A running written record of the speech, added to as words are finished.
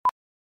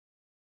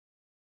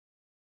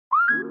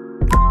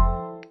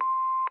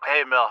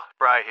Hey, Mel.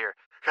 Bri here.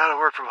 Gotta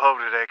work from home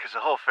today because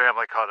the whole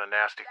family caught a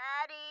nasty...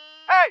 Daddy!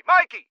 Hey,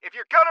 Mikey! If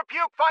you're gonna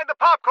puke, find the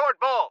popcorn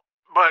bowl!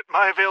 But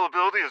my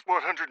availability is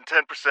 110%.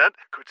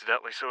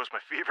 Coincidentally, so is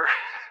my fever.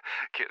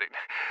 Kidding.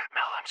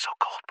 Mel, I'm so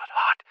cold but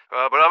hot.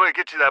 But I'm gonna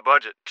get you that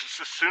budget just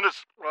as soon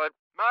as...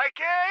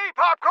 Mikey!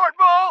 Popcorn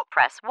bowl!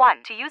 Press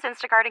 1 to use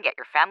Instacart and get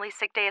your family's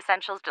sick day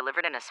essentials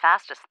delivered in as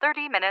fast as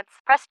 30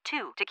 minutes. Press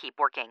 2 to keep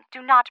working.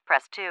 Do not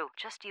press 2.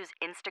 Just use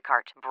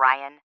Instacart,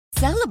 Brian.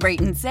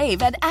 Celebrate and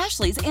save at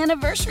Ashley's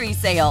Anniversary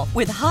Sale.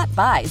 With Hot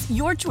Buys,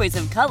 your choice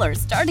of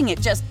colors starting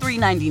at just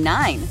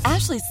 $3.99.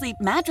 Ashley Sleep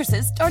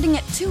mattresses starting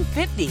at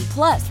 $2.50.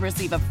 Plus,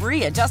 receive a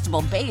free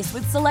adjustable base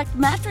with select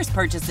mattress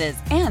purchases.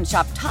 And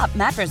shop top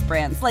mattress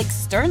brands like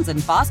Stearns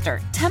 & Foster,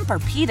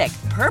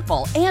 Tempur-Pedic,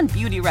 Purple, and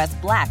Beautyrest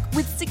Black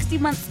with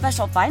 60-month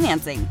special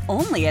financing.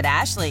 Only at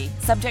Ashley.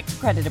 Subject to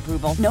credit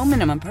approval. No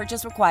minimum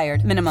purchase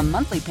required. Minimum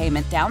monthly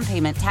payment, down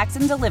payment, tax,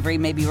 and delivery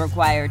may be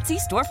required. See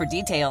store for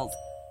details.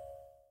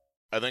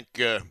 I think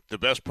the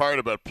best part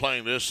about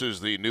playing this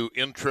is the new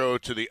intro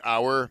to the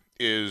hour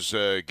is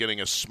getting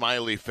a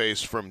smiley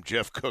face from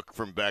Jeff Cook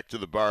from Back to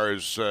the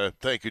Bars.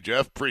 Thank you,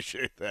 Jeff.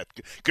 Appreciate that.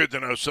 Good to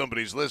know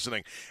somebody's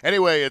listening.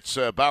 Anyway, it's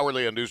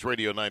Bauerle on News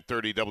Radio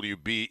 930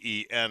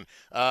 WBEN.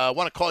 I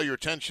want to call your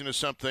attention to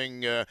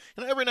something.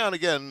 Every now and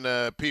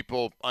again,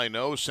 people I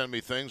know send me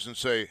things and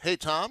say, hey,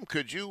 Tom,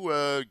 could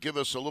you give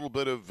us a little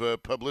bit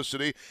of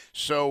publicity?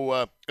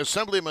 So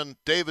Assemblyman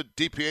David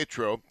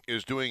DiPietro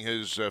is doing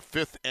his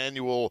 5th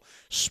annual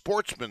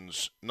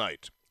Sportsman's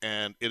Night.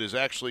 And it is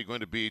actually going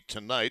to be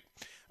tonight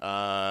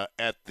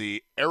at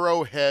the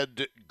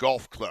Arrowhead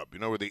Golf Club. You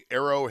know where the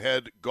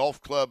Arrowhead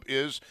Golf Club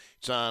is?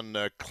 It's on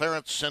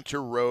Clarence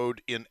Center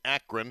Road in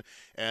Akron.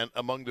 And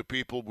among the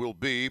people will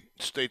be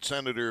State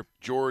Senator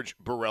George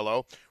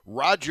Borrello,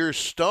 Roger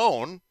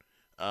Stone.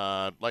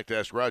 I'd like to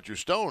ask Roger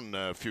Stone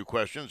a few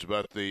questions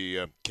about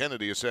the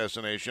Kennedy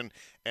assassination,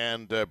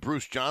 and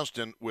Bruce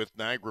Johnston with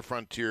Niagara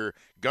Frontier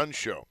Gun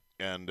Show.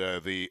 And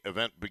the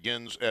event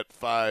begins at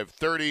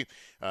 5:30,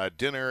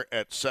 dinner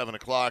at 7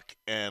 o'clock.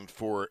 And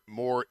for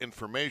more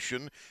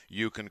information,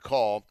 you can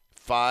call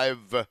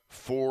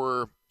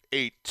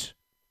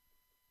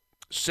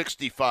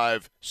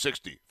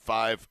 548-6560,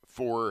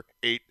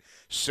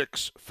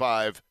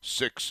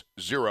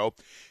 548-6560.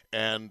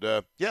 And,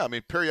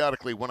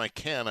 periodically when I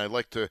can, I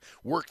like to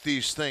work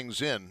these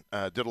things in.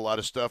 Did a lot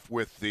of stuff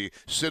with the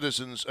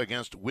Citizens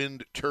Against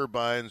Wind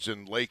Turbines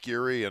in Lake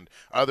Erie and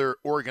other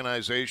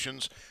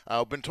organizations.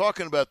 I've been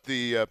talking about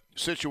the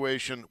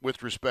situation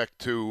with respect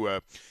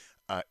to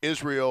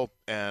Israel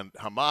and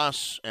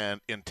Hamas and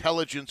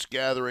intelligence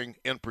gathering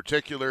in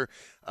particular.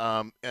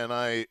 And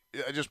I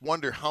just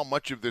wonder how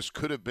much of this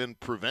could have been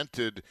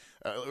prevented.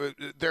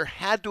 There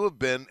had to have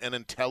been an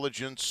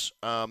intelligence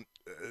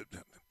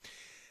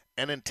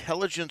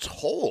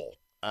hole.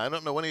 I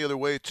don't know any other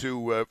way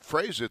to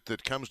phrase it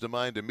that comes to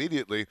mind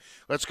immediately.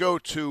 Let's go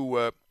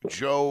to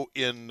Joe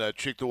in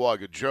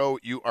Cheektowaga. Joe,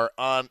 you are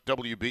on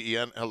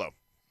WBEN. Hello.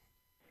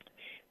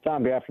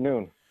 Tom, good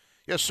afternoon.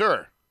 Yes,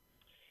 sir.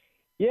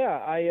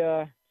 Yeah,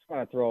 I just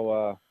want to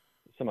throw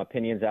some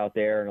opinions out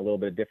there and a little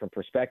bit of different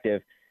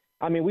perspective.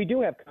 I mean, we do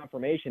have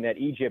confirmation that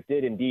Egypt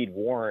did indeed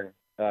warn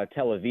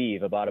Tel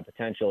Aviv about a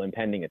potential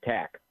impending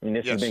attack. I mean,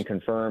 this has been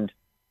confirmed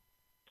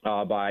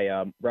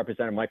by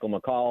Representative Michael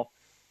McCall,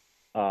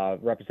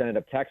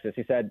 representative of Texas.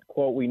 He said,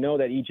 quote, "We know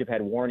that Egypt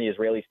had warned the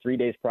Israelis 3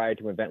 days prior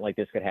to an event like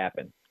this could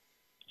happen."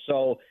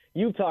 So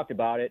you've talked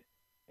about it.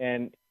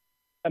 And,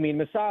 I mean,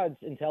 Mossad's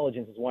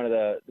intelligence is one of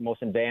the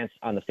most advanced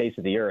on the face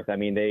of the earth. I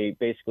mean, they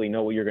basically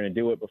know what you're going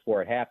to do it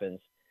before it happens,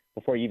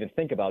 before you even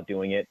think about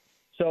doing it.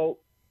 So,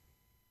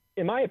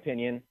 in my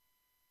opinion,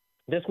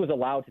 this was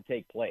allowed to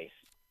take place.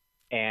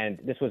 And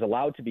this was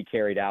allowed to be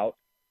carried out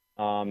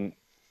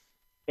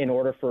in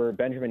order for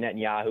Benjamin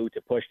Netanyahu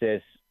to push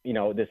this,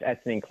 this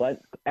ethnic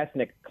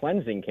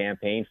cleansing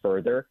campaign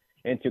further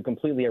and to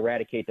completely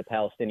eradicate the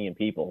Palestinian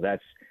people.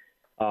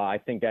 I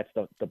think that's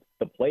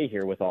the play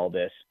here with all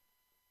this.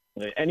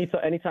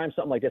 Anytime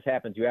something like this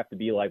happens, you have to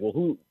be like, well,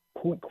 who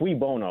cui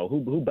bono?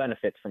 Who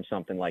benefits from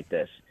something like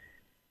this?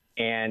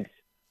 And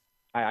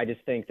I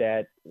just think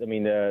that, I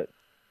mean, the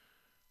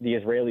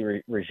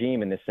Israeli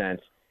regime in this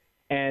sense.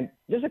 And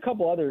there's a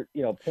couple other,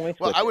 points.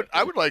 Well,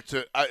 I would like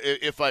to,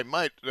 if I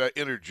might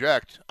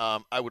interject,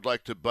 I would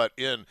like to butt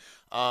in.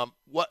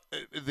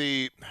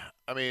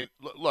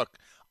 Look,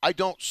 I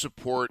don't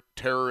support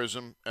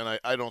terrorism, and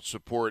I don't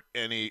support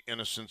any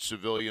innocent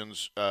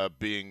civilians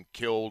being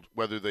killed,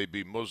 whether they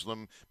be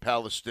Muslim,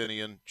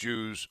 Palestinian,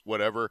 Jews,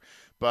 whatever.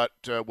 But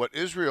what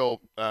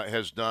Israel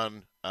has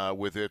done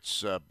with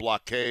its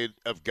blockade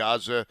of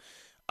Gaza,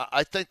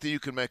 I think that you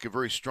can make a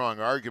very strong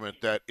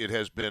argument that it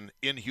has been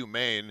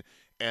inhumane,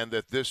 and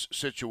that this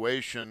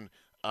situation,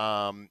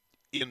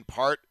 in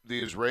part,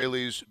 the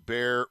Israelis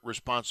bear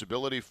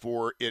responsibility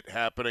for it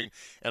happening.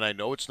 And I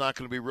know it's not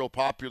going to be real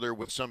popular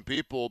with some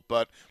people,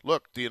 but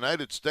look, the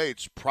United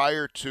States,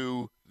 prior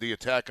to the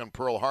attack on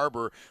Pearl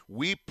Harbor,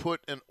 we put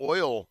an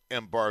oil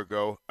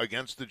embargo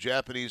against the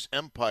Japanese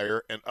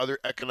Empire and other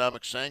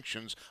economic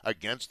sanctions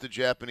against the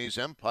Japanese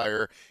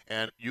Empire.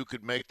 And you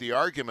could make the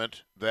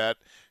argument that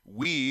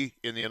we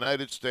in the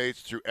United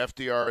States, through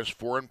FDR's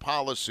foreign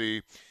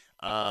policy,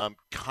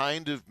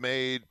 kind of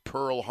made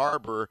Pearl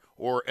Harbor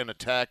or an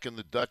attack in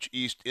the Dutch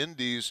East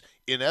Indies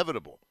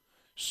inevitable.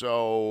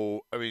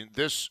 So, I mean,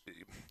 this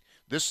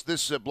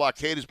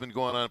blockade has been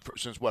going on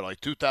since what,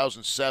 like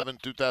 2007,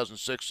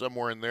 2006,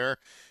 somewhere in there,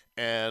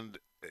 and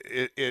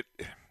it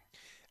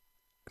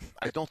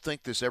I don't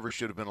think this ever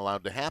should have been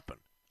allowed to happen.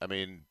 I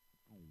mean,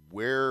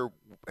 where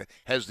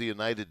has the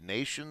United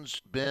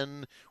Nations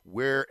been?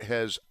 Where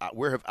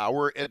have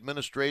our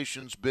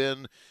administrations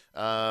been?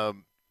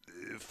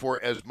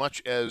 For as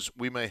much as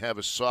we may have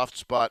a soft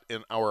spot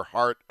in our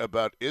heart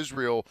about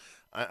Israel,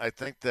 I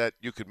think that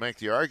you could make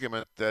the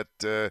argument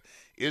that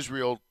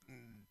Israel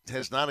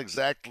has not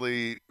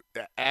exactly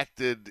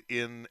acted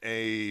in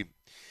a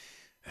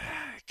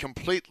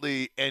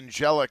completely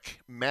angelic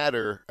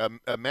manner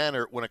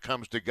when it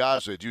comes to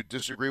Gaza. Do you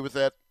disagree with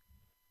that?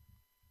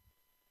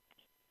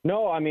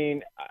 No, I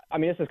mean,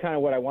 this is kind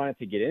of what I wanted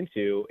to get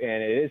into,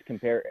 and it is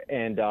compare.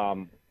 And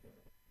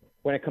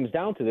when it comes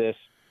down to this,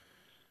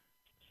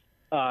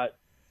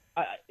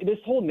 this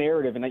whole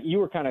narrative, and you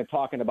were kind of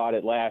talking about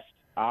it last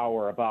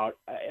hour about,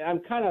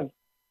 I've kind of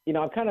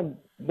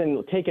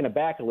been taken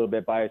aback a little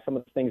bit by some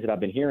of the things that I've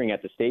been hearing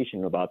at the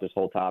station about this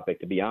whole topic,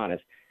 to be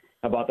honest,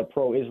 about the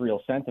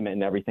pro-Israel sentiment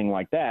and everything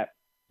like that.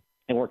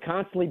 And we're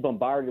constantly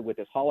bombarded with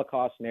this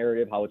Holocaust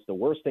narrative, how it's the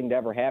worst thing to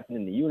ever happen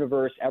in the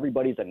universe.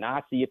 Everybody's a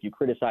Nazi if you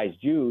criticize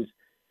Jews.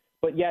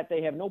 But yet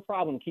they have no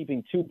problem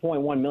keeping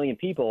 2.1 million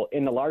people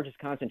in the largest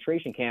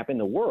concentration camp in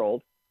the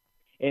world.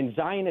 And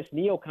Zionist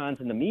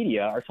neocons in the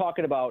media are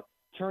talking about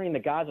turning the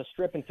Gaza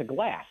Strip into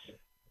glass.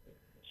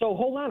 So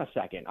hold on a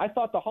second. I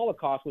thought the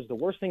Holocaust was the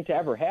worst thing to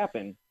ever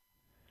happen.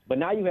 But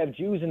now you have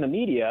Jews in the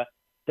media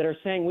that are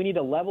saying we need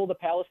to level the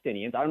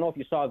Palestinians. I don't know if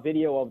you saw a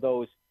video of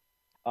those,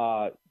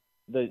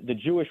 the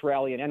Jewish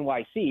rally in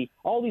NYC.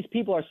 All these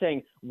people are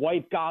saying,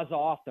 wipe Gaza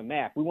off the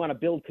map. We want to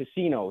build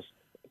casinos,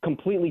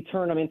 completely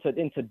turn them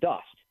into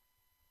dust.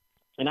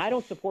 And I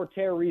don't support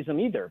terrorism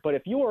either. But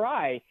if you or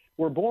I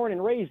were born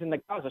and raised in the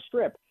Gaza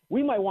Strip,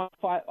 we might want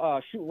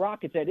to shoot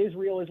rockets at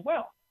Israel as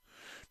well.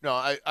 No,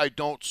 I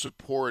don't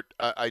support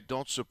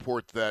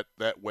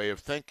that way of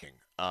thinking.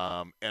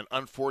 And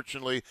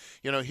unfortunately,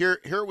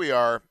 here we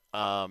are.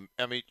 I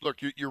mean, look,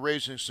 you're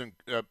raising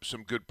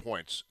some good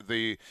points.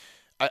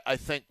 I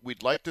think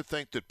we'd like to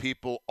think that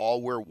people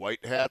all wear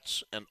white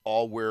hats and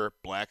all wear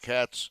black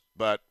hats,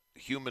 but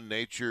human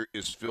nature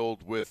is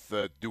filled with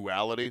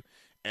duality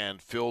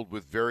and filled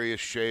with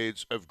various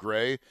shades of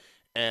gray.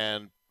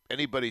 And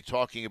anybody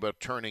talking about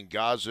turning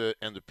Gaza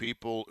and the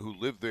people who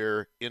live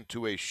there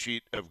into a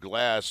sheet of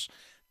glass,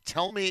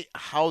 tell me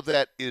how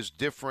that is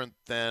different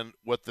than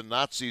what the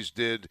Nazis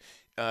did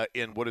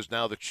in what is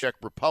now the Czech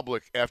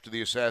Republic after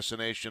the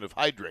assassination of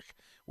Heydrich,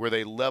 where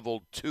they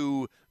leveled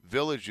 2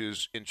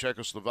 villages in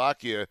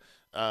Czechoslovakia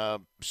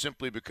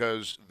simply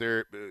because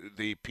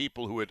the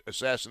people who had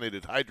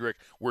assassinated Heydrich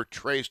were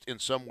traced in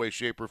some way,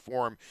 shape, or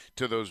form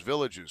to those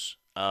villages.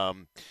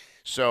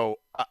 So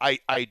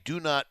I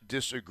do not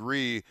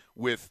disagree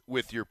with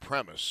your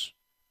premise,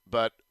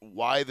 but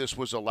why this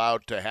was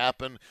allowed to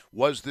happen?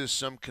 Was this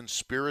some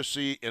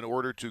conspiracy in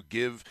order to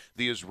give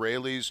the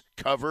Israelis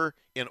cover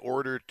in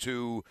order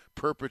to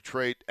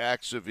perpetrate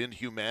acts of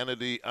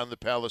inhumanity on the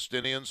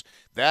Palestinians?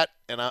 That,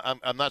 and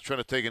I'm not trying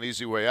to take an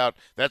easy way out,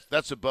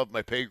 that's above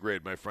my pay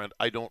grade, my friend.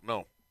 I don't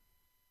know.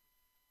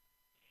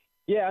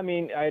 Yeah, I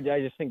mean, I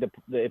just think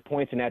it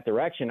points in that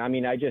direction. I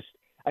mean,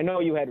 I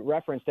know you had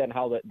referenced that and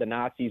how the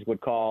Nazis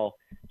would call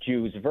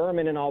Jews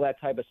vermin and all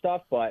that type of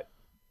stuff, but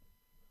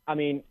I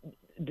mean,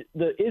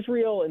 the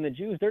Israel and the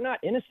Jews, they're not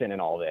innocent in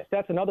all this.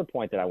 That's another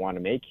point that I want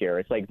to make here.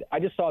 It's like, I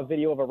just saw a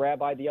video of a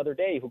rabbi the other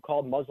day who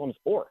called Muslims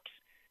orcs.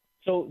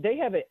 So they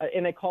have it,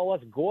 and they call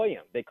us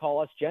goyim. They call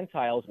us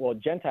Gentiles. Well,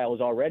 Gentile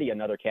is already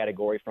another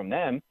category from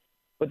them,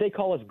 but they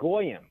call us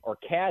goyim or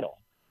cattle.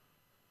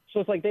 So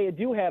it's like they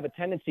do have a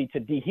tendency to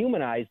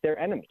dehumanize their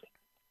enemy.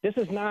 This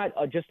is not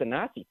just a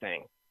Nazi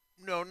thing.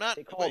 No, not.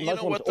 They call it you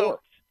Muslims know what though? orcs.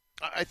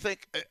 I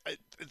think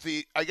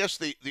I guess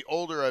the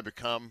older I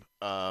become,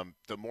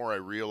 the more I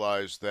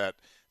realize that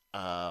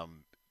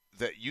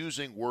that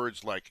using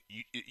words like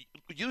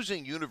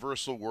using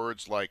universal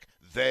words like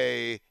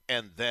they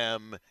and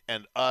them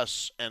and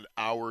us and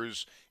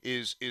ours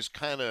is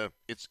kind of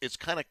it's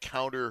kind of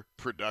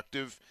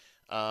counterproductive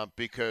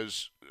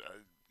because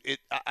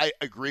I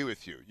agree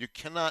with you. You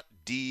cannot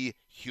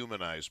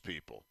dehumanize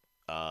people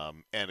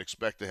and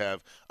expect to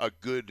have a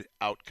good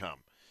outcome.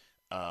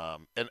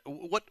 And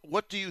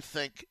what do you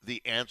think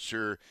the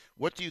answer?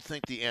 What do you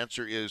think the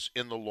answer is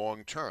in the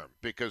long term?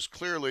 Because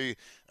clearly,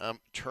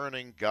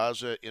 turning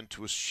Gaza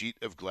into a sheet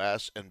of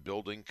glass and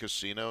building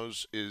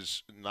casinos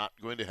is not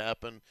going to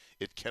happen.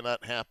 It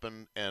cannot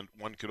happen, and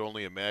one could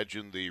only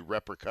imagine the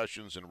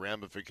repercussions and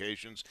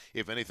ramifications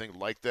if anything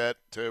like that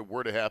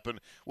were to happen.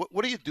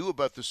 What do you do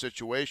about the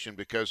situation?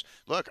 Because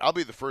look, I'll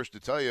be the first to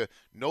tell you,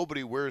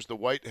 nobody wears the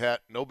white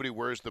hat, nobody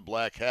wears the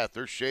black hat.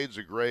 There's shades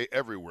of gray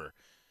everywhere.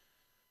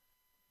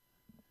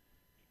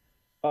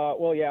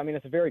 Well, yeah, I mean,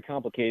 it's a very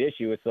complicated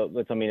issue.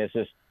 I mean, it's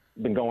just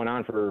been going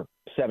on for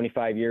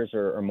 75 years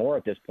or more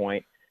at this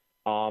point.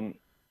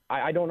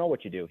 I don't know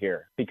what you do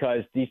here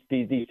because these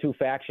two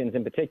factions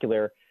in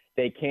particular,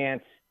 they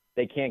can't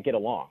get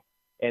along.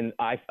 And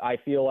I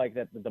feel like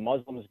that the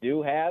Muslims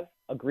do have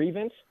a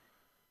grievance.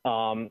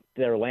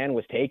 Their land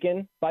was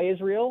taken by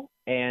Israel.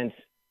 And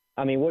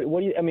I mean,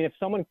 if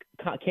someone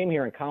came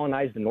here and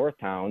colonized the North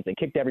towns and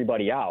kicked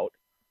everybody out,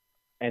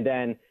 and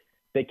then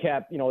they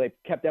kept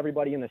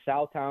everybody in the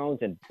South towns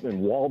and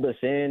walled us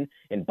in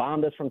and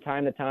bombed us from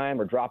time to time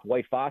or dropped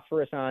white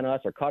phosphorus on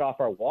us or cut off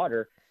our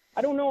water.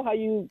 I don't know how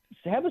you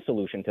have a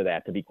solution to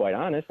that, to be quite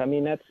honest. I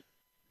mean, it's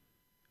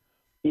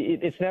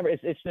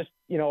just,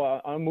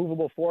 a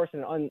unmovable force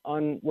and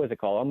what is it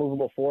called?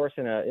 Unmovable force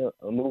and a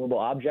movable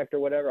object or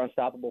whatever,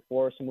 unstoppable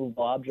force,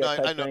 immovable object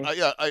type know, thing.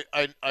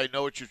 I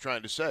know what you're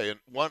trying to say. And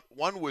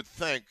one would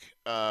think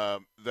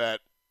that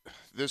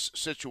this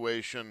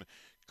situation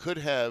could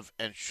have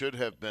and should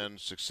have been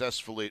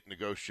successfully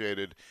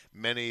negotiated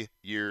many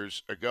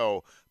years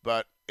ago.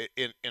 But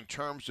in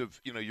terms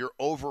of your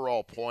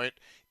overall point,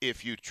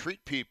 if you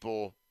treat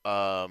people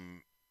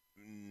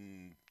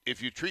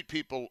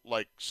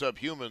like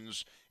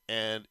subhumans,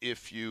 and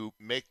if you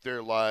make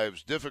their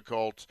lives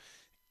difficult,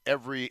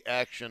 every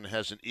action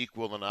has an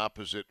equal and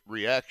opposite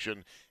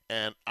reaction.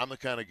 And I'm the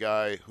kind of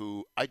guy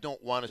who I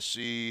don't want to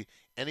see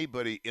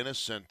anybody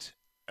innocent,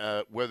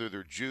 whether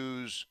they're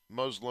Jews,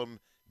 Muslim,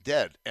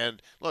 dead.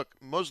 And look,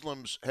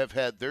 Muslims have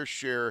had their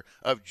share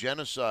of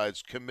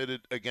genocides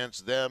committed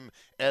against them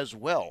as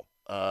well.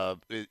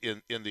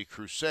 In the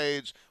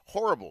Crusades,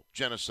 horrible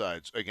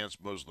genocides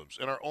against Muslims.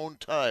 In our own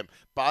time,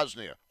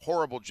 Bosnia,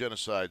 horrible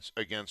genocides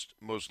against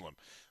Muslim.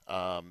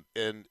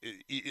 And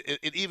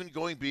even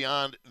going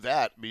beyond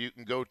that, you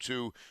can go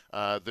to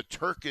the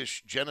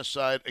Turkish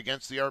genocide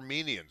against the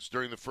Armenians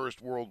during the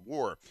First World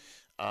War.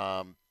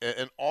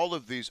 And all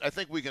of these, I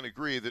think we can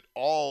agree that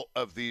all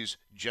of these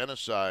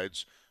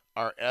genocides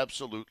are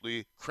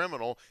absolutely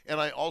criminal. And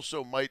I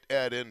also might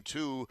add in,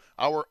 too,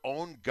 our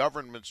own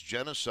government's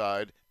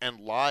genocide and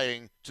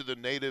lying to the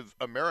Native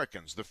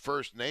Americans, the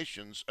First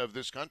Nations of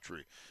this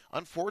country.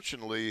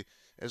 Unfortunately,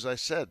 as I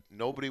said,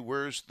 nobody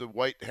wears the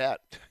white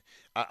hat.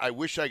 I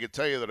wish I could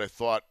tell you that I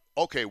thought,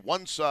 okay,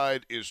 one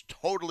side is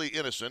totally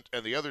innocent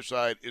and the other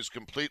side is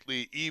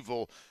completely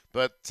evil,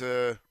 but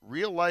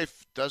real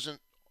life doesn't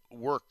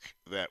work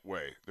that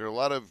way. There are a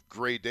lot of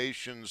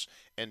gradations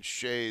and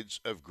shades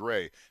of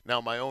gray.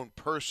 Now, my own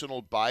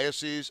personal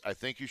biases, I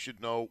think you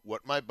should know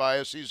what my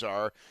biases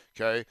are,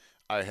 okay?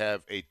 I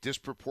have a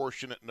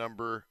disproportionate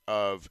number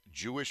of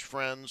Jewish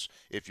friends.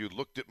 If you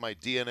looked at my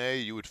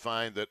DNA, you would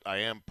find that I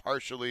am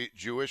partially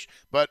Jewish.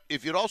 But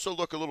if you'd also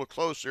look a little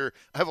closer,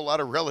 I have a lot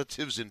of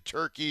relatives in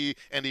Turkey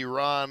and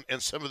Iran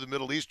and some of the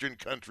Middle Eastern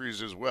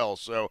countries as well.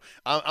 So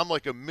I'm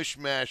like a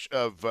mishmash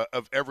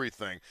of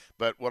everything.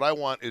 But what I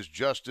want is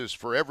justice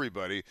for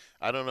everybody.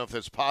 I don't know if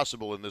that's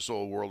possible in this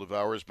old world of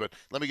ours, but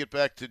let me get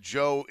back to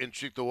Joe in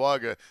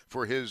Cheektowaga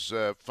for his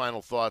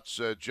final thoughts.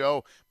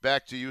 Joe,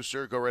 back to you,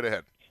 sir. Go right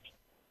ahead.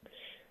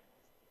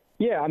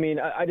 Yeah, I mean,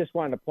 I just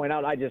wanted to point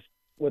out,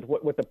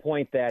 with the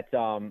point that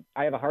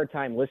I have a hard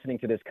time listening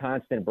to this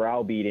constant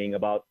browbeating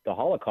about the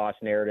Holocaust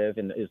narrative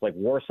and is like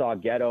Warsaw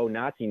Ghetto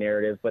Nazi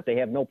narrative, but they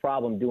have no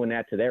problem doing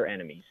that to their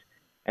enemies.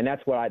 And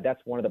that's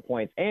one of the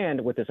points. And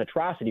with this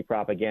atrocity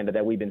propaganda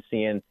that we've been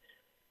seeing,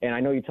 and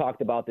I know you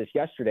talked about this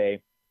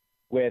yesterday,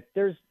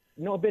 there's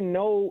been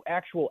no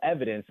actual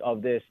evidence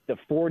of the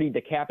 40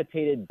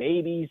 decapitated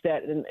babies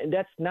and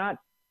that's not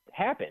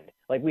happened.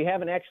 Like, we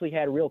haven't actually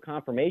had real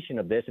confirmation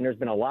of this, and there's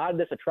been a lot of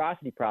this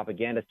atrocity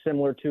propaganda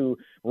similar to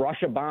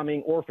Russia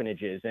bombing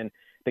orphanages and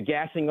the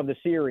gassing of the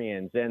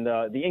Syrians and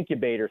the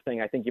incubator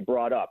thing I think you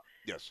brought up.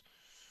 Yes.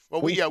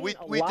 Well, we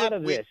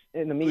did this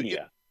in the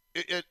media.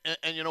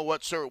 And you know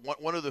what, sir?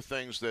 One of the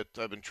things that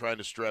I've been trying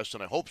to stress,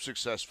 and I hope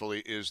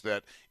successfully, is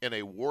that in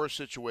a war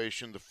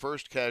situation, the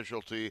first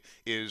casualty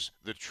is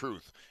the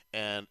truth.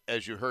 And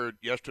as you heard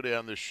yesterday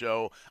on this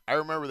show, I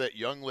remember that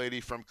young lady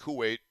from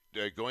Kuwait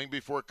going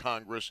before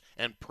Congress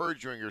and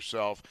perjuring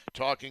herself,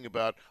 talking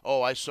about,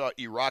 oh, I saw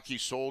Iraqi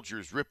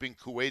soldiers ripping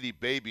Kuwaiti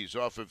babies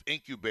off of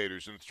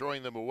incubators and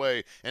throwing them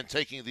away and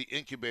taking the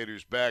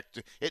incubators back.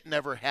 It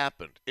never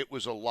happened. It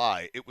was a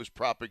lie. It was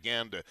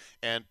propaganda.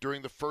 And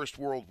during the First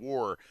World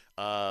War,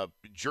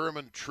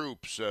 German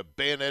troops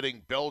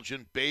bayoneting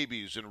Belgian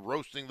babies and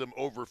roasting them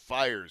over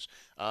fires.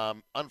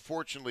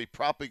 Unfortunately,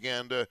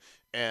 propaganda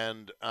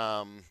and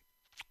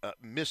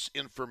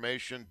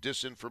misinformation,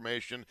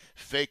 disinformation,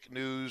 fake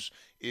news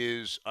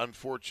is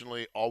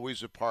unfortunately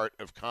always a part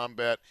of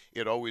combat.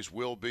 It always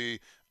will be.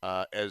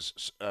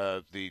 As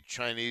the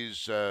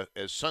Chinese,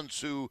 as Sun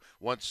Tzu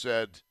once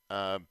said,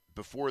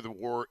 before the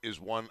war is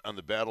won on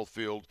the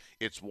battlefield,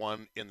 it's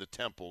won in the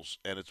temples,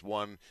 and it's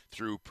won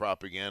through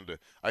propaganda.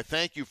 I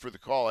thank you for the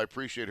call. I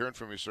appreciate hearing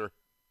from you, sir.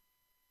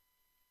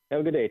 Have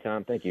a good day,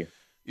 Tom. Thank you.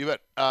 You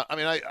bet.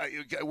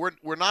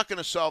 We're not going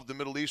to solve the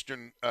Middle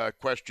Eastern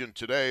question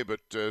today, but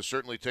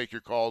certainly take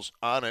your calls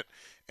on it.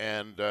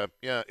 And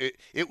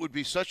it would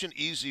be such an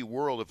easy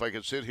world if I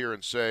could sit here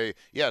and say,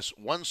 yes,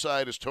 one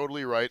side is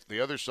totally right, the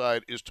other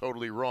side is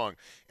totally wrong.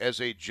 As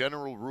a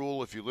general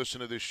rule, if you listen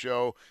to this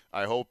show,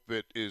 I hope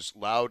it is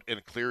loud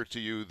and clear to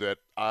you that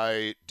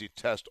I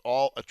detest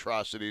all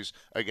atrocities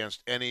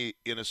against any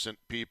innocent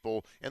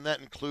people, and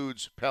that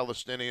includes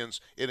Palestinians,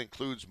 it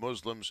includes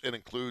Muslims, it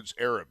includes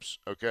Arabs,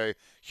 okay?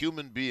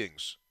 Human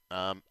beings.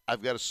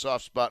 I've got a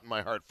soft spot in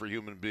my heart for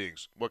human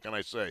beings. What can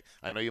I say?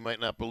 I know you might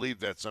not believe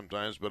that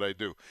sometimes, but I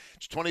do.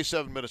 It's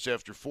 27 minutes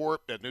after 4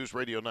 at News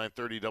Radio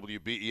 930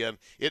 WBEN.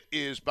 It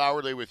is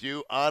Bauerle with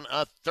you on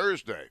a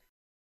Thursday.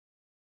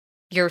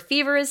 Your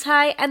fever is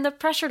high and the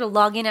pressure to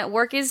log in at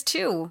work is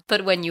too.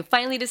 But when you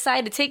finally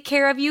decide to take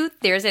care of you,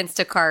 there's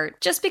Instacart.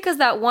 Just because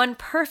that one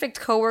perfect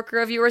coworker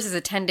of yours is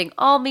attending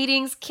all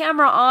meetings,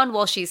 camera on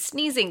while she's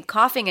sneezing,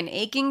 coughing, and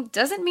aching,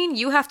 doesn't mean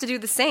you have to do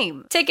the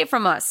same. Take it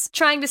from us.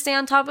 Trying to stay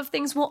on top of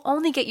things will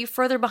only get you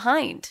further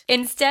behind.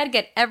 Instead,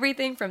 get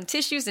everything from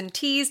tissues and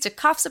teas to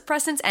cough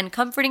suppressants and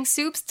comforting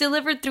soups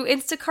delivered through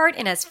Instacart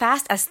in as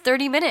fast as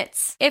 30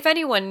 minutes. If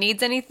anyone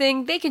needs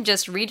anything, they can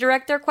just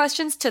redirect their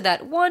questions to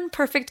that one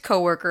perfect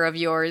coworker of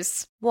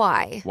yours.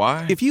 Why?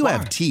 Why? If you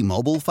have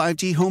T-Mobile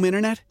 5G home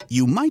internet,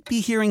 you might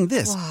be hearing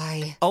this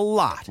Why? a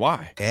lot.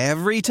 Why?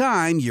 Every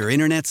time your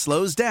internet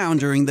slows down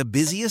during the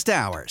busiest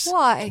hours.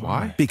 Why?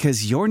 Why?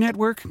 Because your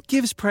network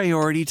gives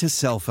priority to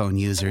cell phone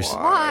users.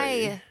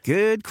 Why?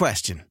 Good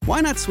question.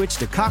 Why not switch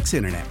to Cox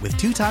Internet with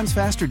 2 times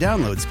faster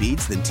download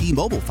speeds than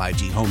T-Mobile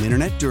 5G home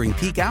internet during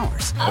peak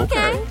hours?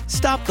 Okay.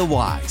 Stop the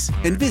whys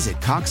and visit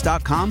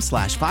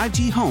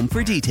cox.com/5G home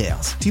for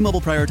details.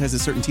 T-Mobile prioritizes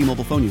certain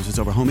T-Mobile phone users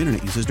over home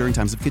internet users during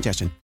times of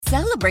congestion.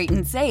 Celebrate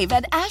and save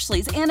at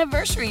Ashley's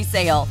Anniversary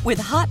Sale. With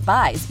Hot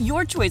Buys,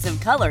 your choice of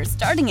colors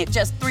starting at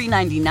just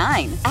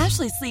 $3.99.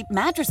 Ashley Sleep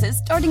mattresses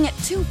starting at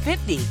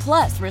 $2.50.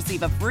 Plus,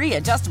 receive a free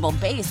adjustable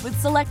base with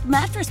select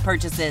mattress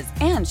purchases.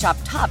 And shop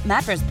top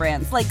mattress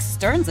brands like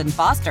Stearns &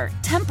 Foster,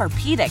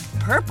 Tempur-Pedic,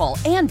 Purple,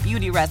 and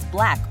Beautyrest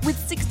Black with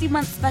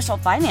 60-month special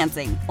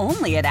financing.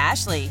 Only at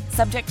Ashley.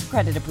 Subject to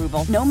credit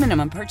approval. No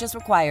minimum purchase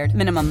required.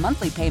 Minimum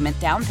monthly payment,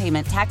 down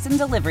payment, tax, and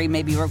delivery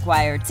may be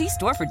required. See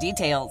store for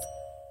details.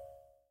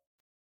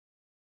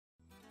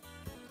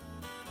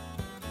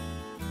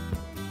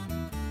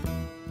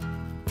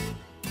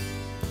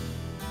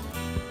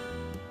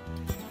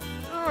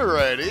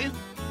 Alrighty.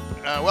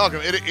 Welcome.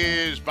 It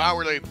is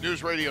Bauerle,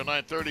 News Radio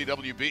 930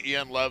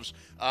 WBEN Loves.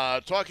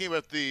 Talking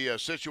about the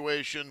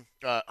situation,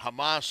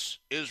 Hamas,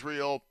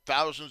 Israel,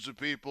 thousands of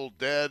people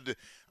dead.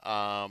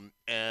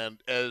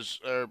 And as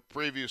our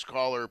previous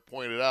caller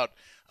pointed out,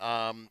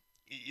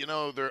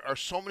 there are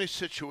so many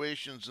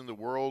situations in the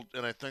world,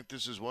 and I think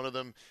this is one of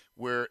them,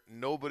 where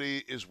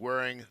nobody is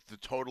wearing the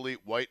totally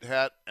white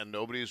hat and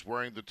nobody is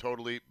wearing the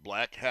totally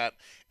black hat.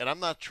 And I'm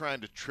not trying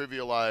to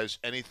trivialize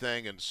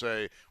anything and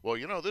say,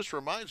 well, this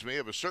reminds me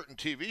of a certain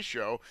TV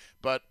show,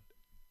 but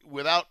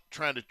without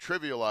trying to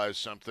trivialize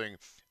something,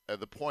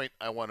 the point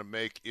I want to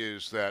make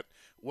is that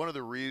one of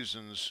the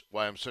reasons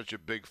why I'm such a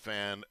big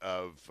fan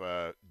of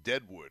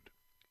Deadwood,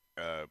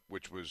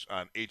 which was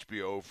on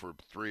HBO for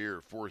 3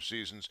 or 4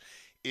 seasons,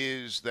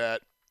 is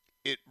that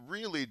it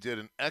really did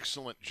an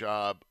excellent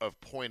job of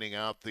pointing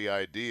out the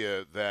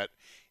idea that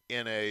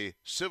in a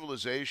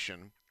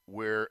civilization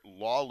where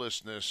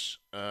lawlessness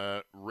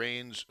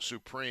reigns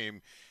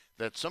supreme,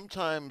 that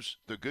sometimes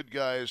the good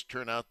guys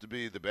turn out to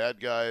be the bad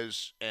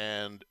guys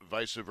and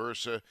vice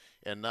versa,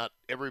 and not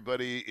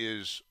everybody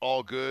is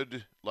all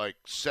good like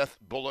Seth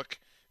Bullock.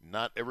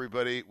 Not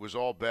everybody was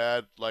all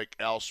bad like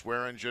Al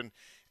Swearingen.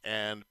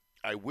 And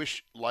I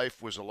wish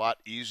life was a lot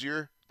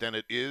easier than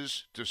it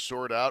is to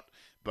sort out,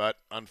 but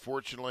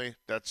unfortunately,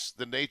 that's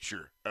the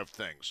nature of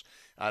things.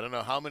 I don't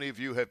know how many of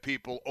you have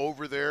people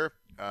over there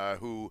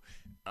who,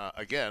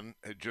 again,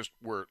 just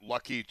were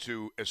lucky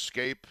to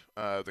escape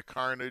the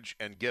carnage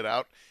and get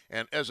out.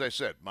 And as I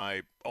said,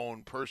 my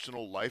own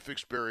personal life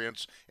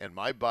experience and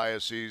my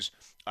biases,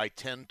 I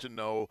tend to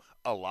know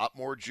a lot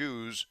more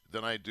Jews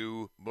than I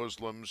do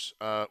Muslims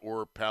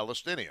or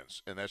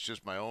Palestinians. And that's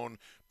just my own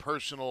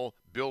personal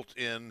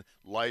built-in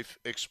life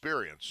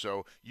experience.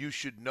 So you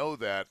should know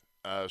that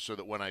so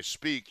that when I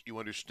speak, you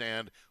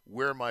understand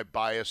where my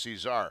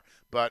biases are.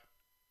 But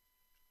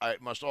I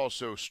must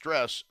also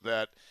stress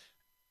that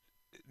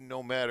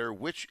no matter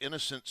which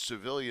innocent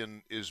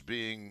civilian is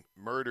being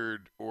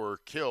murdered or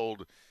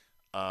killed,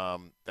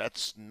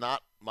 that's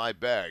not my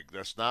bag.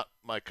 That's not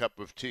my cup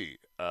of tea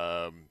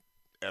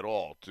at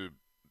all, to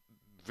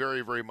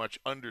very, very much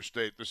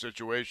understate the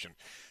situation.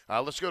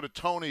 Let's go to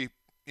Tony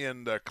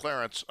in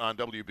Clarence on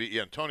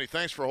WBEN. Tony,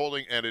 thanks for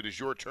holding, and it is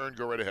your turn.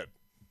 Go right ahead.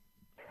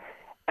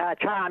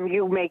 Tom,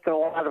 you make a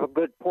lot of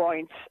good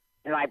points,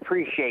 and I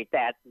appreciate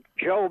that.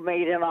 Joe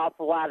made an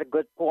awful lot of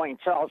good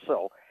points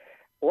also.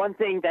 One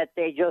thing that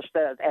they just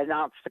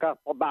announced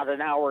about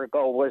an hour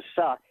ago was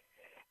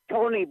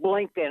Tony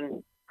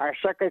Blinken, our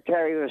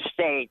Secretary of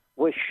State,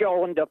 was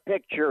showing the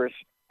pictures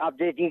of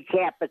the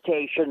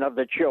decapitation of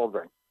the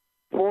children.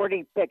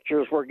 40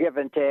 pictures were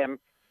given to him,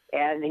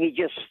 and he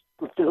just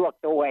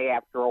looked away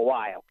after a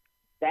while.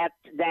 That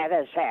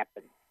has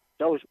happened.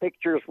 Those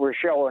pictures were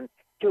shown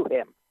to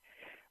him.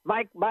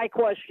 My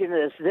question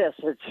is this,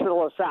 it's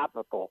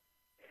philosophical.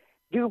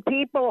 Do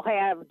people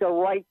have the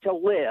right to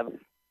live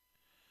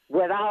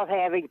without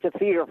having to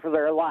fear for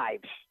their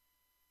lives?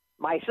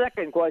 My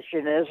second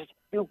question is,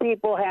 do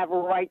people have a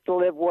right to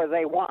live where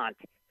they want?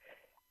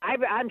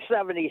 I'm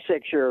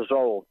 76 years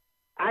old.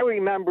 I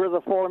remember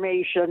the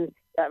formation,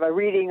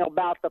 reading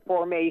about the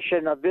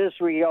formation of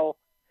Israel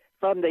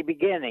from the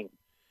beginning.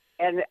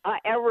 And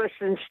ever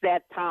since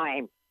that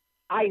time,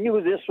 I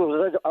knew this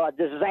was a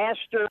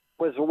disaster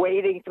was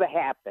waiting to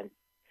happen,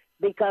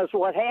 because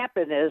what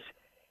happened is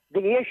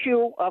the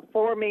issue of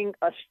forming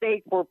a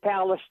state for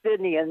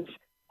Palestinians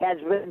has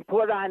been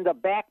put on the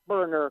back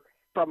burner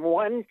from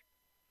one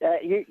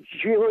prime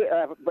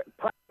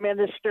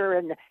minister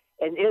in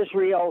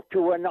Israel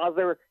to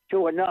another.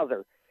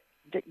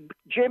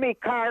 Jimmy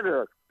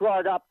Carter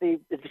brought up the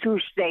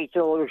two-state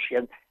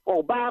solution.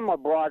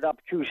 Obama brought up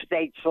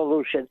two-state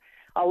solution.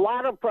 A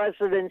lot of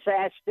presidents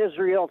asked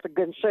Israel to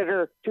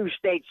consider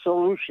two-state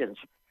solutions.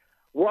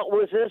 What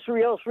was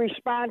Israel's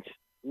response?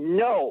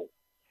 No.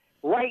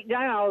 Right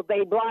now,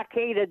 they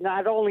blockaded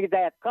not only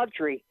that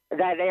country,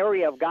 that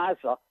area of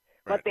Gaza,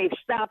 but they've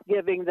stopped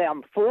giving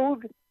them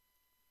food,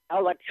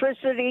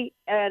 electricity,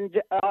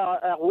 and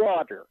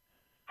water.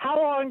 How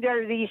long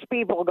are these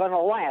people going to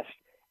last?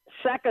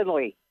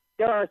 Secondly,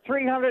 there are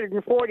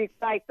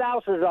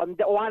 345,000 of them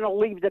that want to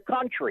leave the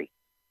country,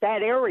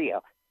 that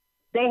area.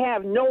 They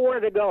have nowhere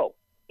to go.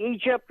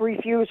 Egypt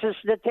refuses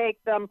to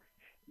take them.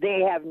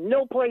 They have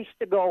no place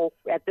to go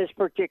at this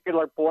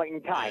particular point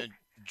in time. And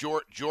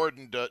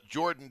Jordan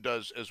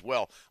does as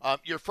well.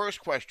 Your first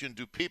question,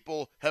 do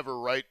people have a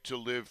right to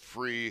live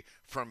free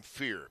from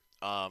fear?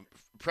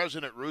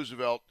 President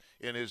Roosevelt,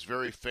 in his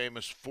very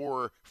famous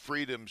Four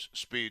Freedoms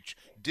speech,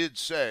 did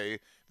say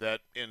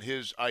that in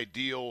his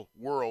ideal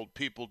world,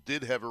 people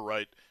did have a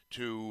right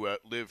to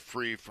live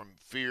free from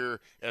fear,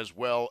 as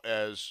well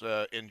as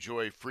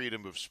enjoy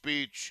freedom of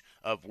speech,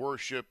 of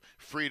worship,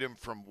 freedom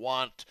from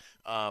want.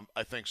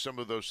 I think some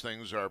of those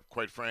things are,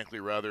 quite frankly,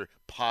 rather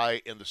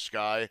pie in the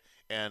sky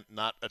and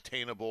not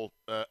attainable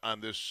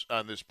on this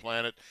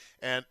planet.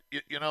 And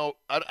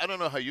I don't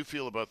know how you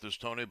feel about this,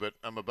 Tony, but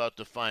I'm about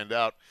to find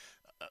out.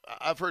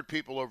 I've heard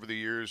people over the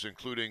years,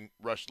 including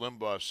Rush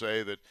Limbaugh,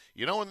 say that,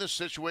 when this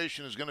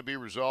situation is going to be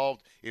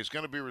resolved, it's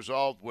going to be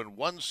resolved when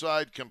one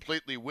side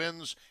completely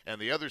wins and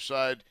the other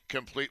side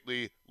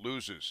completely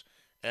loses.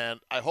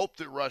 And I hope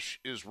that Rush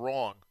is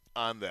wrong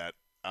on that,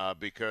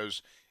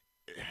 because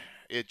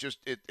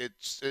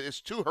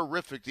it's too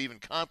horrific to even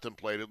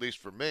contemplate, at least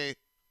for me.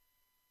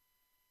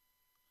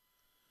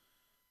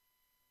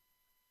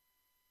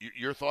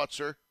 Your thoughts,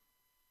 sir?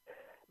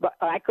 But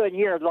I couldn't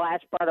hear the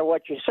last part of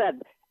what you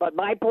said. But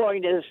my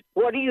point is,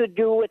 what do you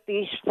do with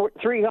these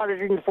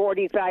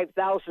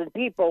 345,000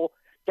 people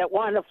that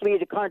want to flee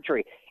the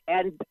country?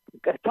 And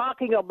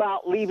talking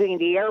about leaving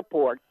the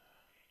airport,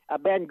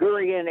 Ben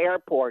Gurion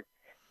Airport,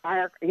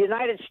 our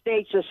United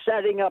States is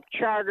setting up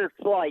chartered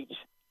flights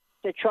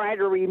to try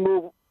to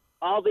remove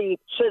all the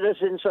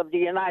citizens of the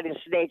United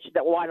States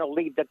that want to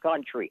leave the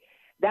country.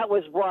 That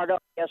was brought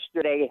up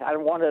yesterday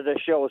on one of the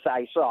shows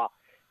I saw,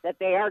 that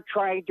they are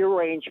trying to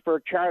arrange for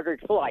chartered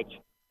flights.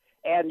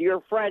 And your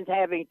friend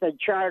having to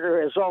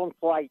charter his own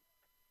flight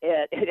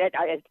at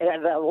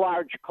a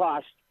large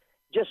cost,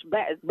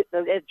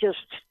 it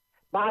just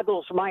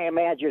boggles my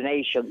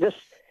imagination. But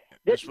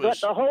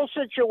the whole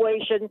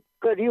situation,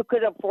 you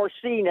could have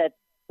foreseen it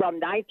from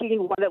when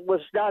it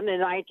was done in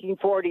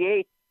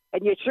 1948,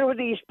 and you threw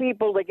these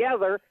people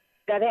together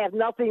that have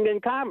nothing in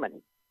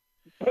common,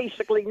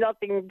 basically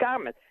nothing in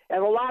common,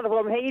 and a lot of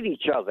them hate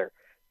each other.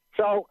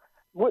 So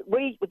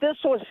this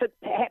was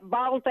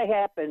bound to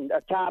happen,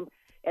 Tom.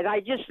 And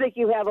I just think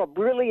you have a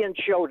brilliant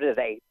show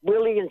today.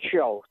 Brilliant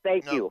show.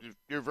 Thank you.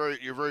 You're very,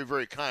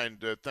 very kind.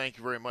 Thank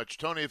you very much,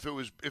 Tony. If it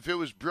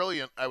was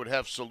brilliant, I would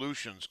have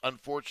solutions.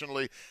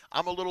 Unfortunately,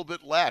 I'm a little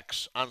bit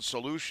lax on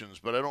solutions,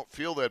 but I don't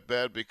feel that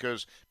bad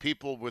because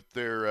people with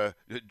their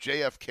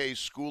JFK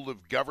School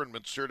of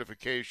Government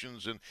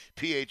certifications and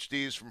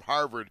PhDs from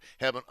Harvard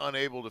have been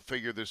unable to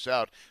figure this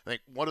out. I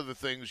think one of the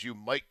things you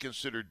might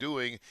consider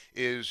doing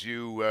is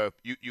you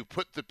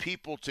put the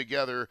people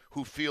together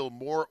who feel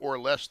more or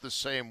less the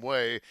same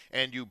way,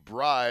 and you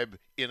bribe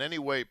in any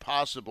way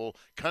possible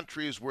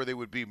countries where they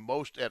would be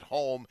most at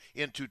home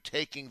into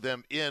taking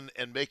them in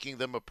and making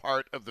them a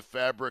part of the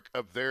fabric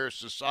of their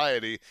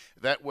society.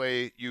 That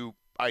way you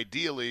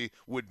ideally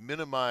would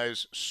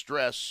minimize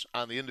stress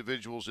on the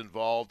individuals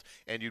involved,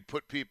 and you'd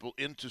put people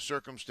into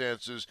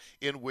circumstances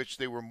in which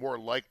they were more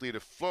likely to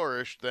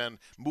flourish than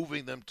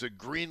moving them to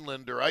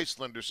Greenland or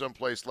Iceland or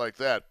someplace like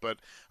that. But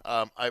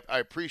I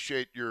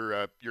appreciate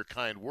your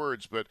kind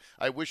words, but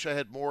I wish I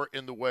had more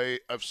in the way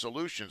of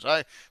solutions.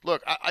 I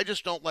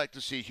just don't like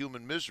to see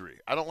human misery.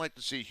 I don't like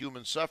to see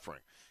human suffering.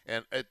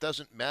 And it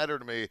doesn't matter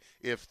to me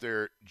if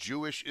they're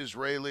Jewish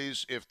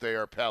Israelis, if they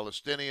are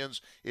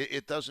Palestinians.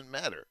 It doesn't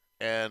matter.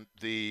 And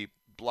the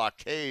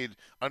blockade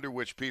under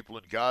which people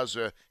in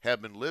Gaza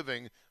have been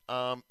living,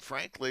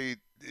 frankly,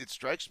 it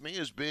strikes me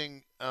as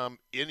being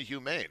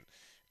inhumane.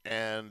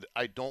 And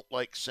I don't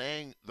like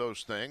saying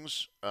those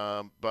things,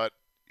 but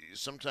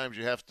sometimes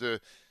you have to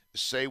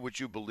say what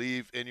you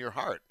believe in your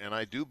heart. And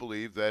I do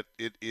believe that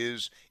it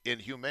is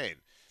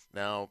inhumane.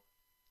 Now,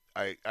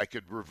 I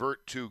could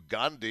revert to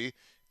Gandhi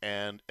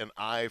and an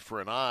eye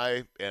for an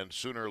eye, and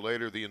sooner or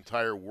later the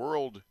entire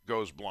world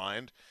goes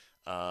blind.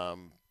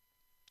 And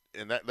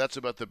that's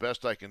about the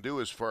best I can do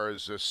as far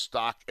as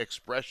stock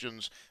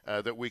expressions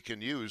that we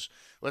can use.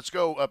 Let's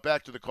go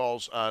back to the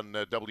calls on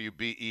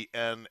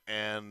WBEN,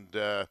 and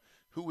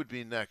who would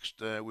be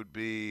next? It would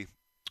be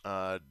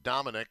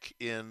Dominic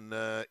in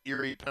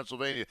Erie,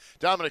 Pennsylvania.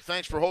 Dominic,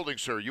 thanks for holding,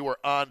 sir. You are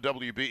on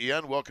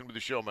WBEN. Welcome to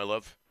the show, my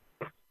love.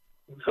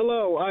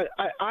 Hello.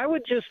 I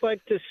would just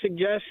like to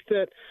suggest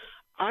that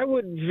I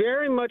would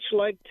very much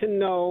like to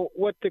know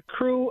what the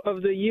crew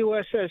of the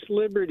USS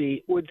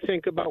Liberty would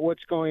think about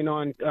what's going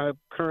on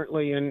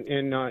currently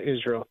in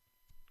Israel.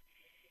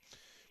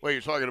 Well,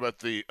 you're talking about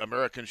the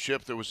American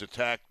ship that was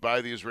attacked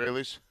by the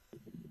Israelis?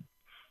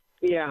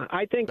 Yeah,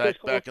 I think back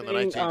this in whole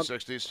the thing,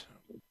 1960s.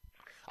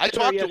 I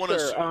talked to one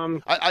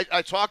of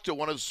I talked to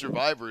one of the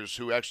survivors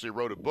who actually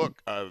wrote a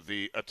book of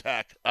the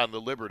attack on the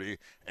Liberty,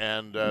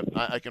 and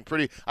I can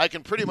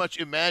pretty much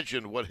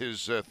imagine what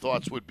his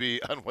thoughts would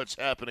be on what's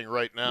happening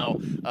right now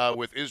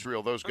with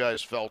Israel. Those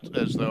guys felt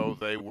as though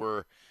they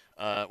were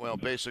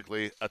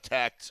basically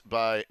attacked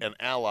by an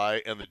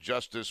ally, and the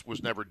justice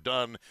was never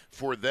done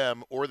for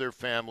them or their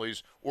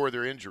families or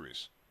their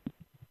injuries.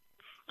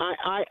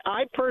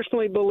 I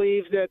personally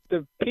believe that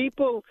the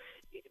people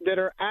that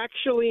are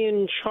actually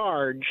in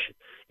charge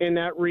in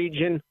that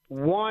region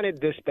wanted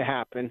this to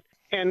happen.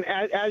 And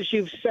as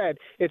you've said,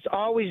 it's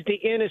always the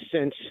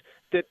innocents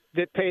that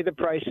pay the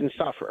price and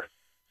suffer.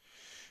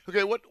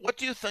 Okay, what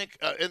do you think,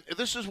 and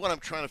this is what I'm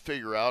trying to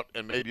figure out,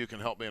 and maybe you can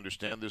help me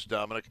understand this,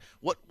 Dominic.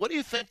 What do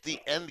you think the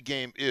end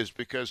game is?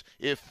 Because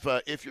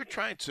if you're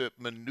trying to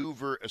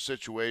maneuver a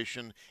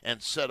situation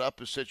and set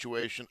up a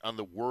situation on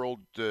the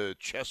world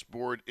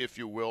chessboard, if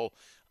you will,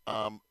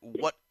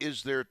 what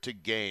is there to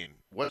gain?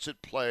 What's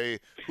at play?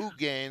 Who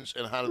gains,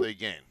 and how do they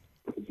gain?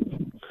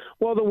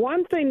 Well, the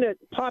one thing that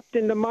popped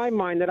into my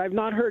mind that I've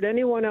not heard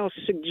anyone else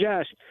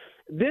suggest,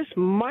 this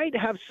might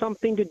have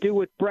something to do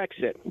with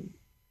Brexit.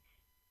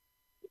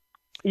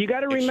 You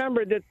got to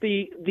remember that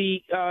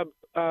the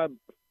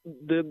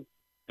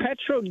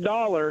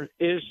petrodollar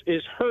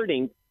is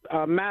hurting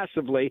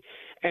massively,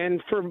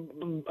 and for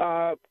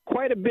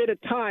quite a bit of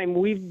time,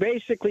 we've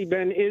basically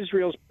been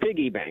Israel's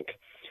piggy bank.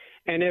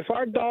 And if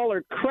our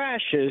dollar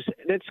crashes,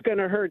 that's going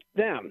to hurt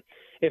them.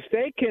 If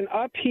they can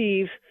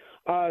upheave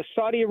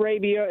Saudi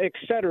Arabia, et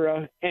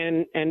cetera,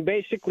 and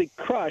basically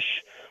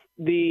crush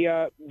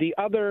the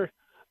other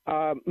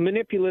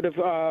manipulative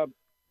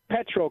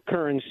petrol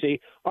currency,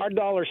 our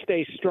dollar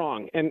stays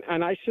strong. And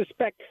I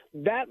suspect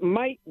that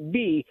might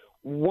be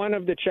one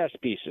of the chess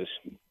pieces.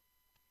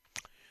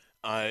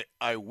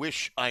 I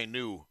wish I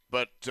knew,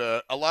 but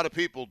a lot of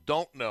people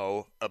don't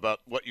know about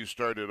what you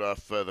started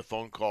off the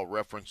phone call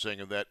referencing,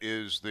 and that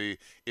is the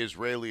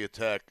Israeli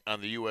attack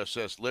on the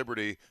USS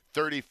Liberty.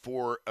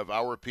 34 of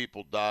our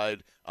people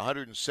died,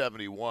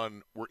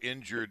 171 were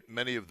injured,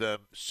 many of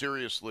them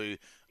seriously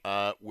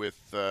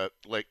with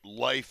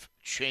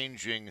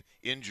life-changing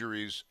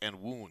injuries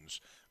and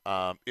wounds.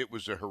 It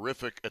was a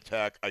horrific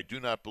attack. I do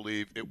not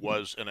believe it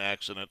was an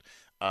accident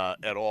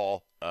at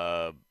all.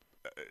 I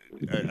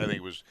think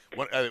it was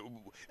one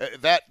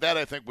that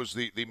I think was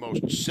the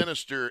most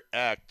sinister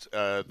act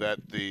that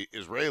the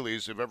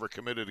Israelis have ever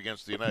committed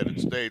against the United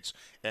States.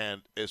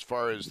 And as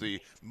far as the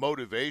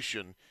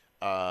motivation,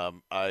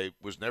 I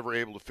was never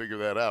able to figure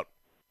that out.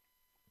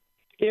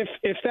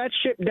 If that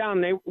ship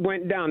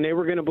went down, they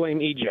were going to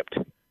blame Egypt.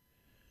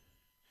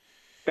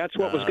 That's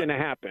what was going to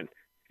happen.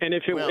 And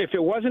if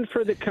it wasn't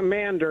for the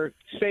commander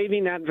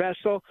saving that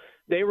vessel,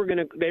 they were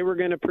going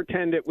to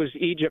pretend it was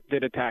Egypt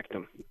that attacked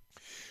them.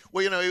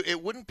 Well,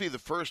 it wouldn't be the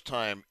first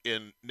time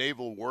in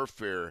naval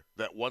warfare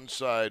that one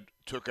side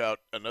took out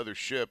another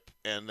ship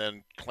and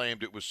then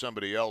claimed it was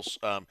somebody else.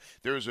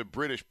 There was a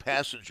British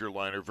passenger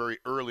liner very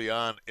early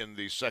on in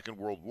the Second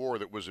World War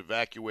that was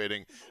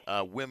evacuating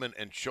women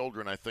and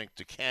children, I think,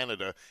 to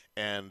Canada,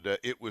 and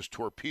it was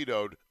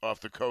torpedoed off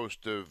the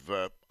coast of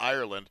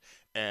Ireland,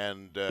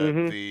 and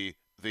the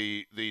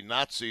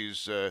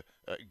Nazis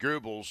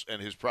Goebbels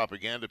and his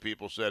propaganda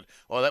people said,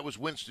 "Oh, that was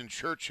Winston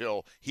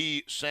Churchill.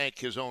 He sank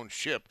his own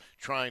ship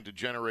trying to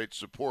generate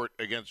support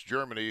against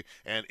Germany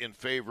and in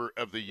favor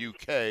of the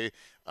UK."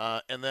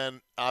 And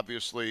then,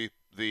 obviously,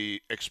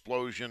 the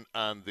explosion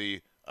on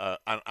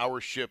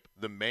our ship,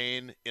 the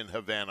Maine, in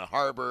Havana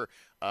Harbor.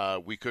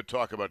 We could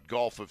talk about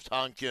Gulf of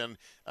Tonkin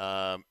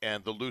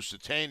and the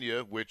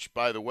Lusitania, which,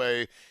 by the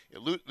way,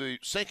 the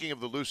sinking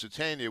of the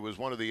Lusitania was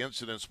one of the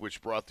incidents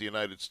which brought the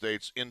United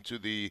States into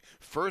the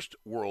First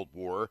World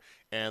War.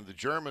 And the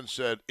Germans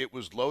said it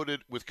was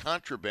loaded with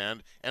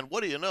contraband, and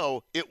what do you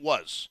know? It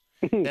was.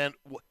 And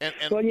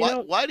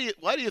Well, why do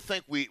you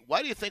think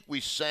we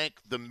sank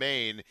the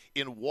Maine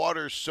in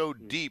waters so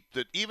deep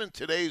that even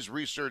today's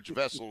research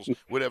vessels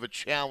would have a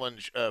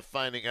challenge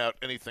finding out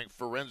anything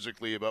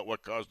forensically about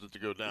what caused it to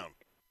go down?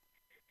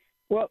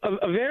 Well,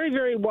 a very,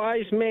 very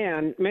wise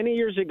man many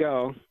years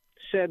ago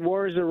said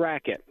war is a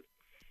racket.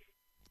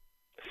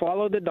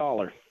 Follow the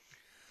dollar.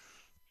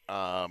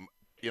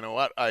 You know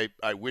what?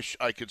 I wish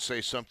I could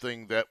say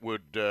something that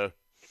would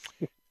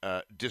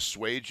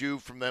dissuade you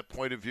from that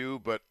point of view,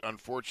 but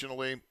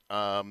unfortunately,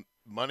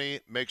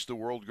 money makes the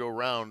world go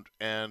round,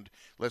 and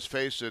let's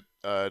face it,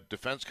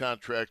 defense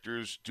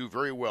contractors do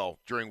very well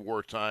during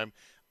wartime.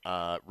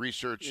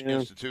 Research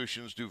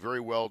institutions do very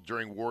well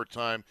during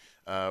wartime.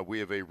 We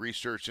have a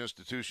research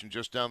institution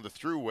just down the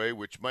thruway,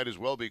 which might as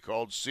well be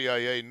called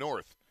CIA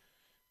North,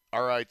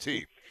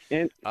 RIT.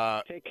 And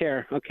take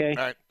care, okay?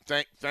 All right.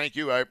 Thank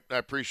you. I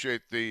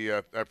appreciate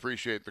the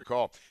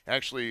call.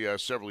 Actually,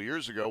 several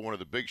years ago, one of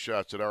the big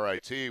shots at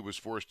RIT was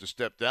forced to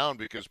step down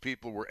because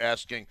people were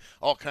asking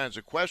all kinds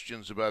of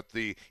questions about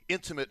the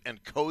intimate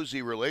and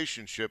cozy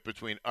relationship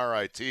between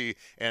RIT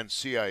and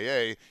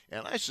CIA.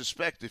 And I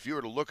suspect if you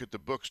were to look at the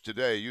books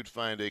today, you'd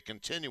find a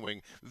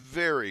continuing,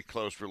 very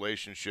close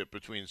relationship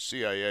between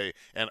CIA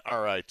and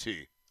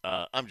RIT.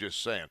 I'm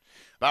just saying.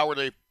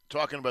 Bauerle,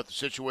 talking about the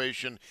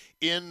situation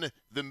in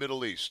the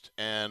Middle East.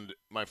 And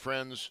my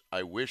friends,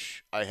 I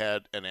wish I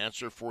had an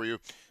answer for you,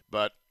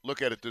 but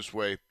look at it this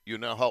way. You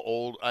know how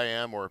old I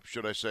am, or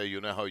should I say, you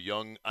know how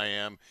young I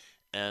am.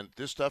 And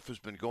this stuff has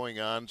been going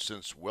on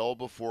since well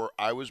before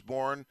I was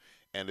born,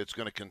 and it's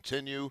going to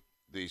continue.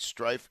 The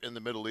strife in the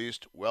Middle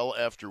East well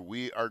after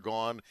we are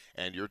gone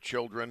and your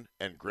children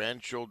and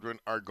grandchildren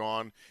are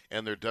gone,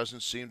 and there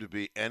doesn't seem to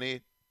be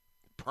any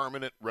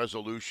permanent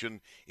resolution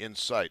in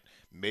sight.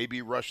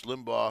 Maybe Rush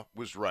Limbaugh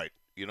was right.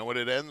 You know what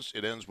it ends?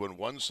 It ends when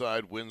one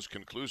side wins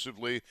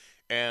conclusively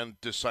and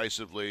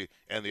decisively,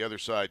 and the other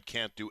side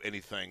can't do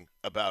anything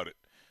about it.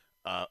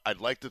 I'd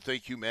like to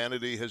think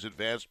humanity has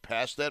advanced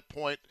past that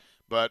point,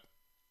 but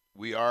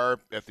we are,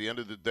 at the end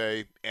of the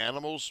day,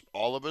 animals,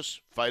 all of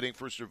us, fighting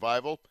for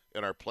survival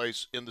and our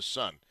place in the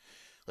sun.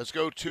 Let's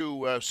go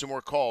to some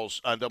more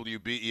calls on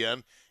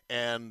WBEN,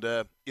 and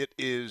it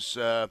is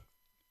I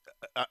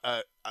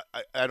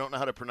don't know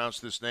how to pronounce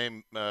this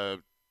name.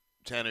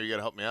 Tanner, you got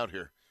to help me out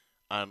here.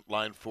 On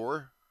line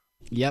 4?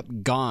 Yep,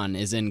 Gone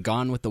is in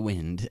Gone with the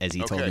Wind, as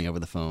he told me over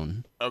the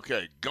phone.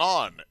 Okay,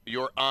 Gone.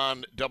 You're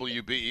on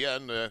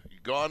WBEN.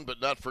 Gone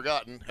but not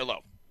forgotten. Hello.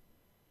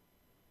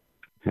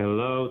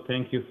 Hello.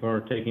 Thank you for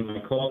taking my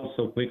call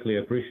so quickly.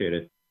 I appreciate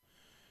it.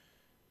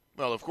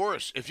 Well, of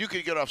course. If you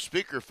could get off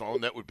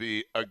speakerphone, that would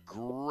be a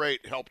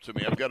great help to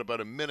me. I've got about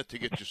a minute to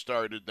get you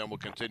started, then we'll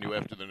continue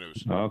after the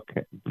news.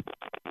 Okay.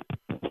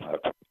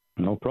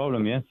 No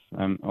problem, yes.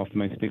 I'm off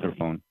my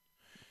speakerphone.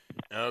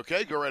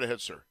 Okay, go right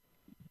ahead, sir.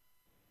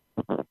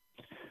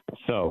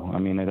 So, I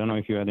don't know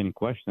if you had any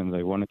questions.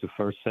 I wanted to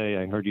first say,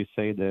 I heard you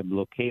say the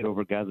blockade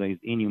over Gaza is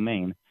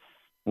inhumane.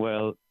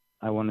 Well,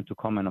 I wanted to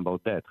comment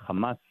about that.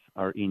 Hamas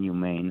are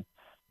inhumane.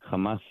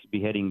 Hamas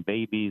beheading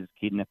babies,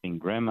 kidnapping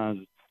grandmas,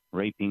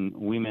 raping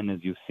women, as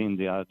you've seen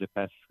the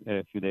past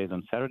few days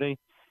on Saturday.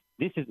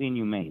 This is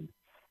inhumane.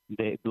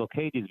 The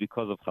blockade is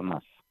because of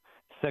Hamas.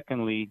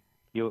 Secondly,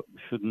 you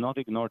should not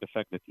ignore the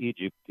fact that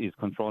Egypt is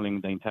controlling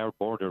the entire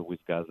border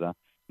with Gaza.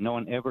 No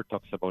one ever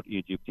talks about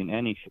Egypt in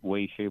any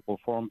way, shape, or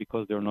form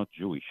because they're not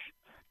Jewish.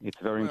 It's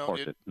very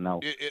important.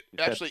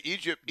 Actually,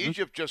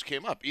 Egypt just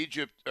came up.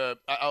 Egypt.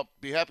 I'll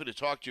be happy to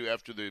talk to you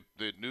after the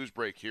news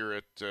break here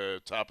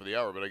at top of the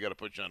hour, but I got to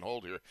put you on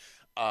hold here.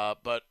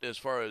 But as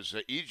far as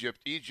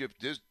Egypt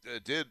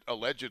did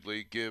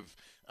allegedly give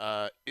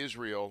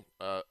Israel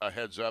a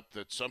heads up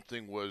that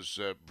something was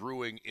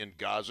brewing in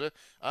Gaza.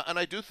 And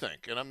I do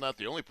think, and I'm not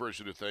the only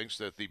person who thinks,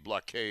 that the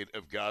blockade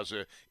of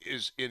Gaza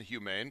is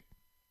inhumane.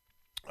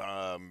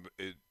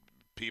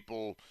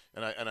 People,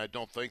 and I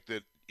don't think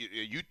that,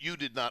 you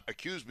did not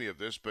accuse me of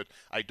this, but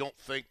I don't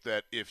think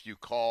that if you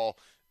call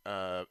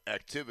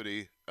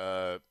activity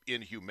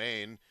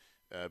inhumane,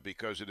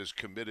 because it is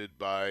committed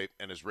by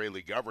an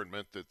Israeli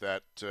government,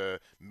 that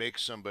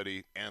makes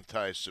somebody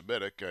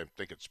anti-Semitic. I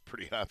think it's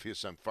pretty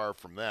obvious I'm far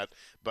from that.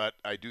 But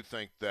I do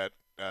think that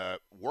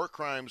war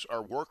crimes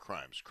are war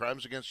crimes.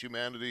 Crimes against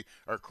humanity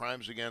are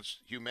crimes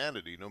against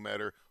humanity, no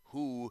matter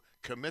who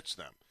commits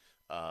them.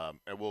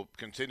 And we'll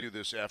continue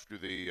this after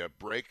the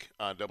break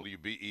on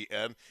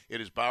WBEN.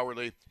 It is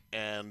Bauerle,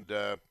 and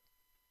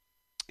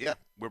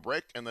We'll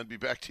break and then be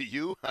back to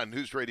you on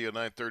News Radio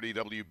 930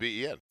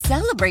 WBEN.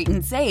 Celebrate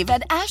and save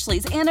at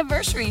Ashley's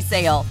Anniversary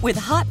Sale. With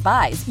Hot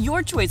Buys,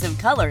 your choice of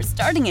colors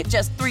starting at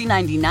just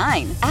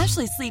 $3.99.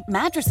 Ashley Sleep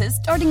mattresses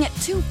starting at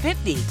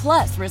 $2.50.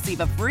 Plus,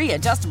 receive a free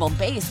adjustable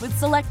base with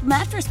select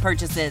mattress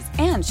purchases.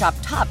 And shop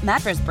top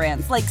mattress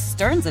brands like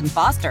Stearns &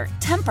 Foster,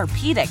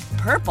 Tempur-Pedic,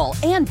 Purple,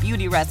 and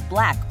Beautyrest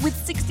Black with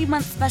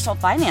 60-month special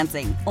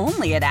financing.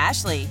 Only at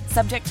Ashley.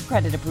 Subject to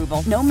credit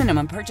approval. No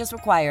minimum purchase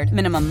required.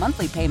 Minimum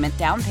monthly payment,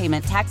 down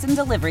payment, tax, and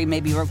delivery may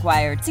be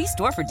required. See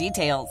store for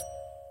details.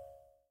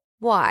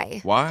 Why?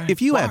 Why? If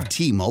you have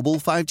T-Mobile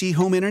 5G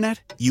home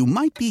internet, you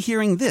might be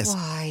hearing this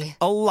Why?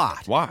 a lot.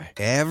 Why?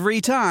 Every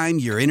time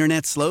your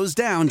internet slows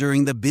down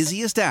during the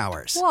busiest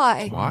hours.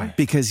 Why? Why?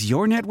 Because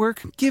your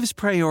network gives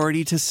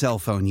priority to cell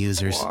phone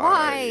users.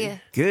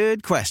 Why?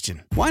 Good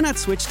question. Why not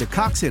switch to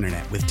Cox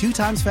Internet with 2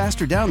 times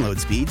faster download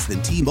speeds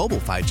than T-Mobile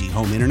 5G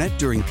home internet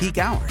during peak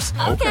hours?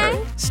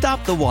 Okay.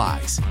 Stop the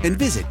whys and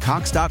visit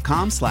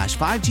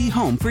cox.com/5G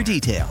home for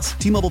details.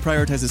 T-Mobile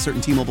prioritizes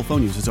certain T-Mobile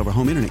phone users over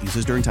home internet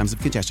users during times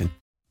of congestion.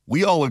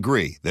 We all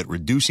agree that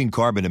reducing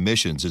carbon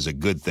emissions is a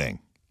good thing.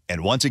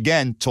 And once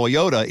again,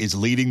 Toyota is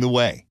leading the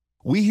way.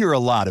 We hear a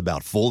lot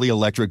about fully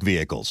electric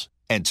vehicles,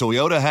 and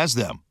Toyota has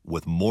them,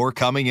 with more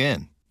coming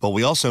in. But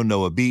we also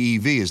know a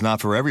BEV is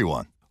not for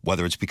everyone,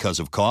 whether it's because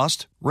of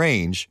cost,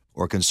 range,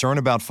 or concern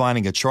about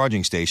finding a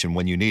charging station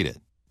when you need it.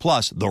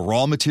 Plus, the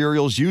raw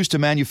materials used to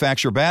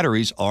manufacture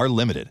batteries are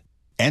limited.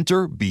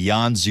 Enter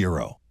Beyond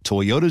Zero,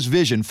 Toyota's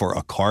vision for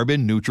a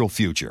carbon-neutral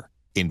future.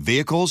 In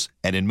vehicles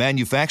and in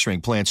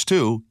manufacturing plants,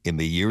 too, in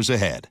the years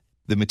ahead.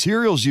 The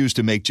materials used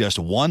to make just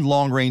one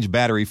long-range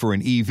battery for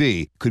an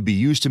EV could be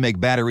used to make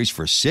batteries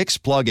for 6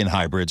 plug-in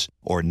hybrids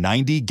or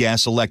 90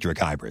 gas-electric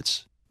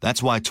hybrids.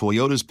 That's why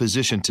Toyota's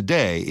position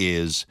today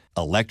is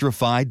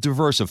electrified,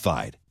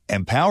 diversified,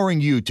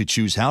 empowering you to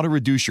choose how to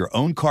reduce your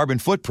own carbon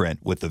footprint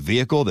with the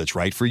vehicle that's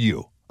right for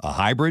you, a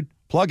hybrid,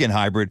 plug-in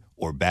hybrid,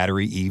 or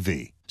battery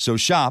EV. So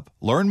shop,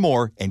 learn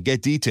more, and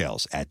get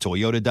details at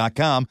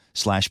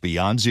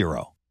toyota.com/beyond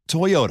zero.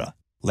 Toyota,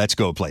 let's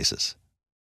go places.